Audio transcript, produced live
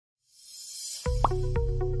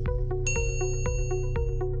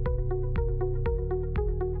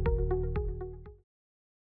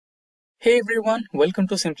Hey everyone, welcome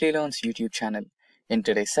to Simplilearn's YouTube channel. In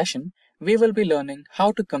today's session, we will be learning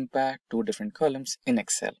how to compare two different columns in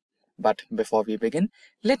Excel. But before we begin,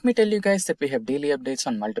 let me tell you guys that we have daily updates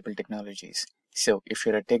on multiple technologies. So if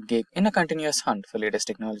you're a tech geek in a continuous hunt for latest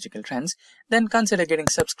technological trends, then consider getting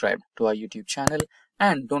subscribed to our YouTube channel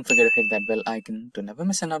and don't forget to hit that bell icon to never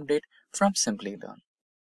miss an update from Simplilearn.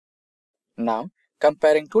 Now,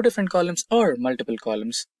 comparing two different columns or multiple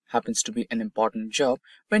columns happens to be an important job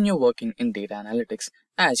when you're working in data analytics,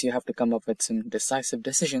 as you have to come up with some decisive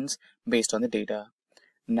decisions based on the data.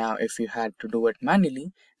 Now, if you had to do it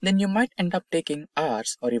manually, then you might end up taking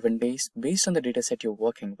hours or even days based on the dataset you're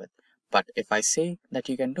working with. But if I say that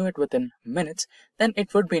you can do it within minutes, then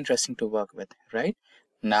it would be interesting to work with, right?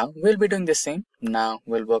 Now, we'll be doing the same. Now,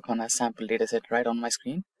 we'll work on a sample dataset right on my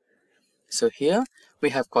screen. So here we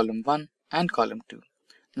have column 1 and column 2.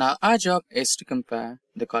 Now our job is to compare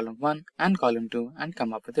the column 1 and column 2 and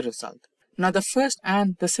come up with the result. Now the first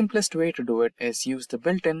and the simplest way to do it is use the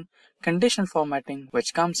built-in conditional formatting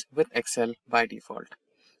which comes with Excel by default.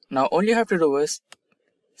 Now all you have to do is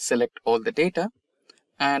select all the data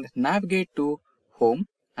and navigate to Home,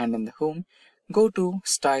 and in the Home go to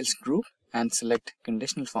Styles group and select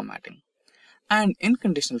conditional formatting. And in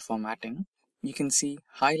conditional formatting you can see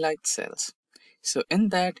highlight cells. So in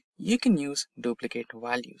that, you can use duplicate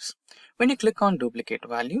values. When you click on duplicate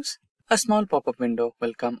values, a small pop-up window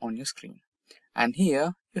will come on your screen. And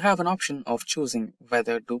here, you have an option of choosing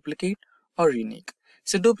whether duplicate or unique.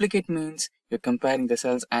 So duplicate means you're comparing the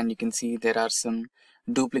cells and you can see there are some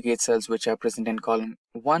duplicate cells which are present in column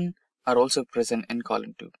 1 are also present in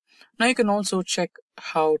column 2. Now you can also check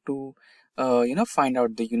how to find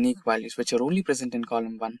out the unique values which are only present in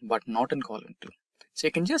column 1 but not in column 2. So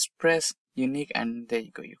you can just press unique and there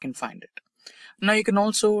you go, you can find it. Now you can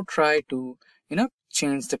also try to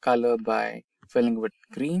change the color by filling with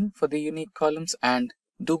green for the unique columns and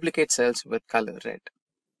duplicate cells with color red.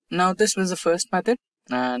 Now this was the first method,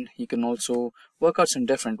 and you can also work out some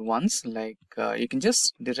different ones, like you can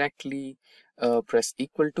just directly press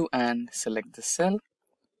equal to and select the cell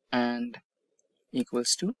and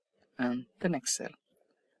equals to and the next cell.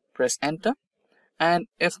 Press enter. And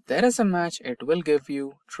if there is a match, it will give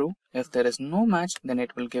you true. If there is no match, then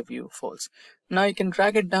it will give you false. Now you can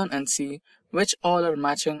drag it down and see which all are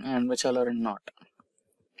matching and which all are not.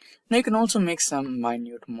 Now you can also make some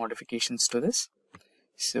minute modifications to this.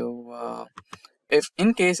 So if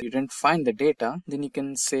in case you didn't find the data, then you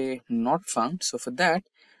can say not found. So for that,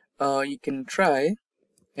 you can try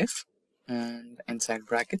if and inside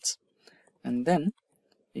brackets, and then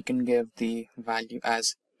you can give the value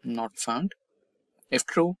as not found. If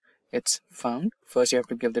true, it's found. First you have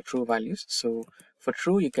to give the true values. So for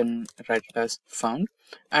true, you can write it as found.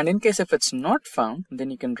 And in case if it's not found, then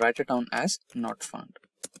you can write it down as not found.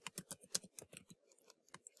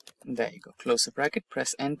 There you go. Close the bracket,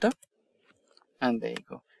 press enter. And there you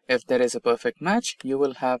go. If there is a perfect match, you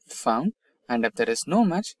will have found. And if there is no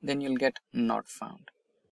match, then you'll get not found.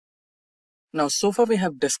 Now, so far we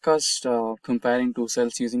have discussed comparing two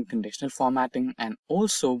cells using conditional formatting and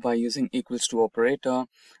also by using equals to operator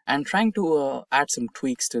and trying to add some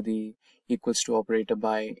tweaks to the equals to operator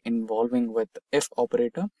by involving with if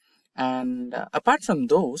operator. And apart from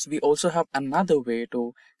those, we also have another way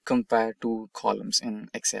to compare two columns in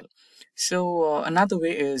Excel. So another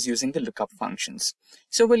way is using the lookup functions.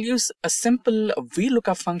 So we'll use a simple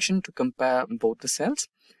VLOOKUP function to compare both the cells.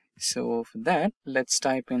 So for that, let's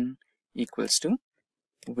type in equals to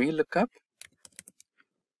VLOOKUP type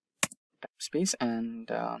space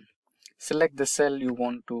and select the cell you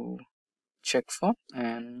want to check for,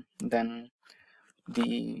 and then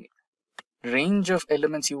the range of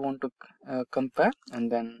elements you want to compare,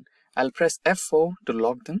 and then I'll press F4 to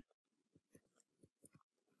log them.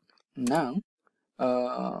 Now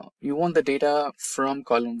you want the data from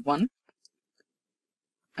column 1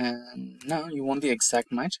 and now you want the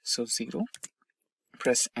exact match, so 0.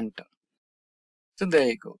 Press enter. So there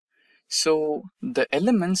you go. So the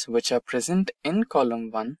elements which are present in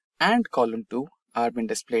column 1 and column 2 are being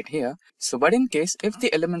displayed here. So but in case if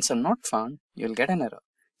the elements are not found, you'll get an error.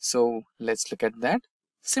 So let's look at that.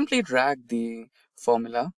 Simply drag the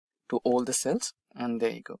formula to all the cells and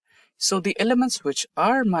there you go. So the elements which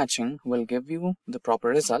are matching will give you the proper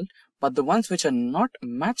result, but the ones which are not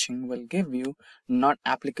matching will give you not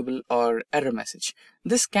applicable or error message.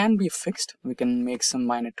 This can be fixed. We can make some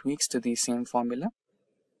minor tweaks to the same formula.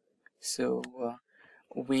 So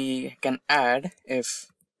we can add if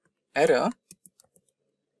error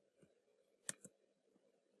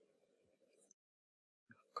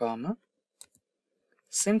comma,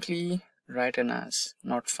 simply write in as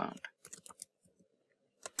not found.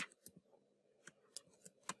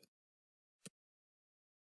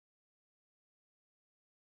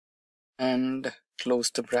 And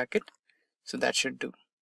close the bracket. So that should do.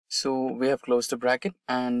 So we have closed the bracket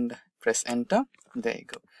and press enter. There you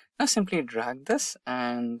go. Now simply drag this,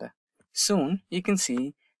 and soon you can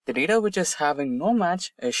see the data which is having no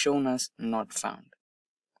match is shown as not found.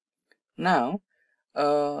 Now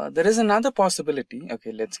there is another possibility.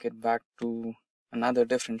 Okay, let's get back to another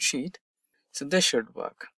different sheet. So this should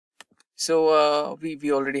work. So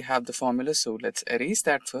we already have the formula, so let's erase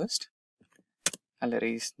that first. I'll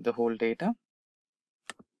erase the whole data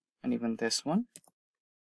and even this one.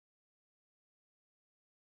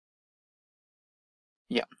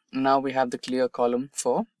 Yeah, now we have the clear column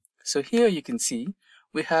for. So here you can see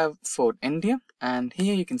we have Ford India, and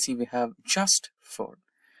here you can see we have just Ford.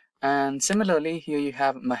 And similarly, here you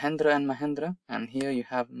have Mahindra and Mahindra, and here you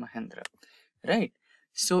have Mahindra, right?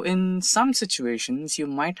 So in some situations, you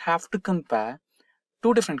might have to compare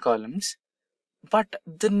two different columns, but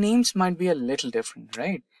the names might be a little different,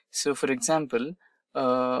 right? So for example,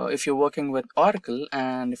 if you're working with Oracle,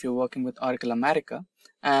 and if you're working with Oracle America,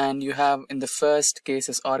 and you have in the first case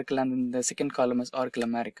is Oracle and in the second column is Oracle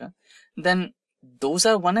America, then those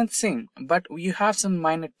are one and the same, but you have some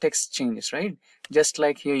minor text changes, right? Just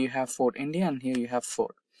like here you have Ford India and here you have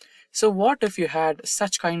Ford. So what if you had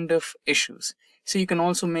such kind of issues? So you can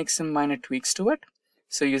also make some minor tweaks to it.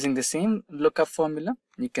 So using the same lookup formula,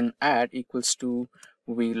 you can add equals to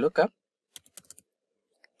VLOOKUP,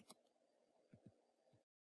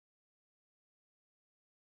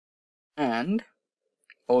 and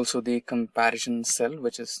also the comparison cell,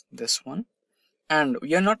 which is this one. And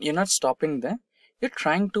you're not stopping there. You're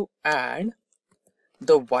trying to add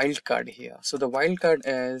the wildcard here. So the wildcard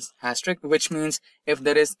is asterisk, which means if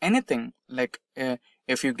there is anything like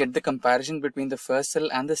if you get the comparison between the first cell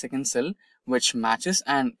and the second cell which matches,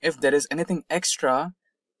 and if there is anything extra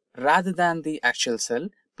rather than the actual cell,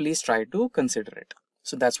 please try to consider it.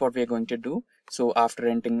 So that's what we're going to do. So after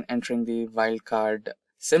entering the wildcard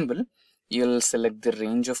symbol, you'll select the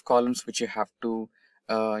range of columns which you have to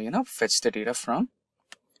fetch the data from,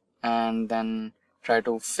 and then try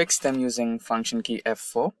to fix them using function key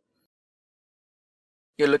F4.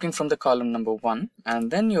 You're looking from the column number 1,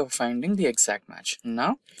 and then you're finding the exact match.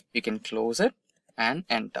 Now you can close it and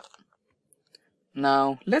enter.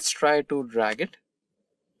 Now let's try to drag it.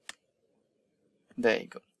 There you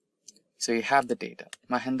go. So you have the data,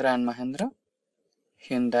 Mahindra and Mahindra,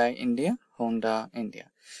 Hyundai India, Honda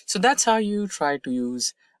India. So that's how you try to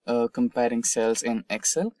use comparing cells in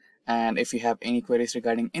Excel. And if you have any queries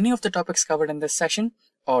regarding any of the topics covered in this session,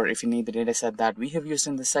 or if you need the data set that we have used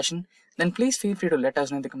in this session, then please feel free to let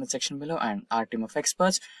us know in the comment section below, and our team of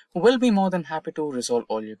experts will be more than happy to resolve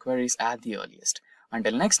all your queries at the earliest.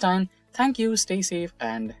 Until next time, thank you, stay safe,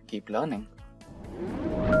 and keep learning.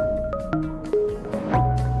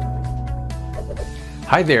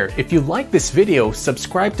 Hi there, if you like this video,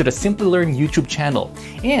 subscribe to the Simplilearn YouTube channel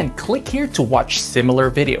and click here to watch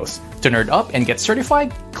similar videos. To nerd up and get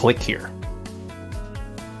certified, click here.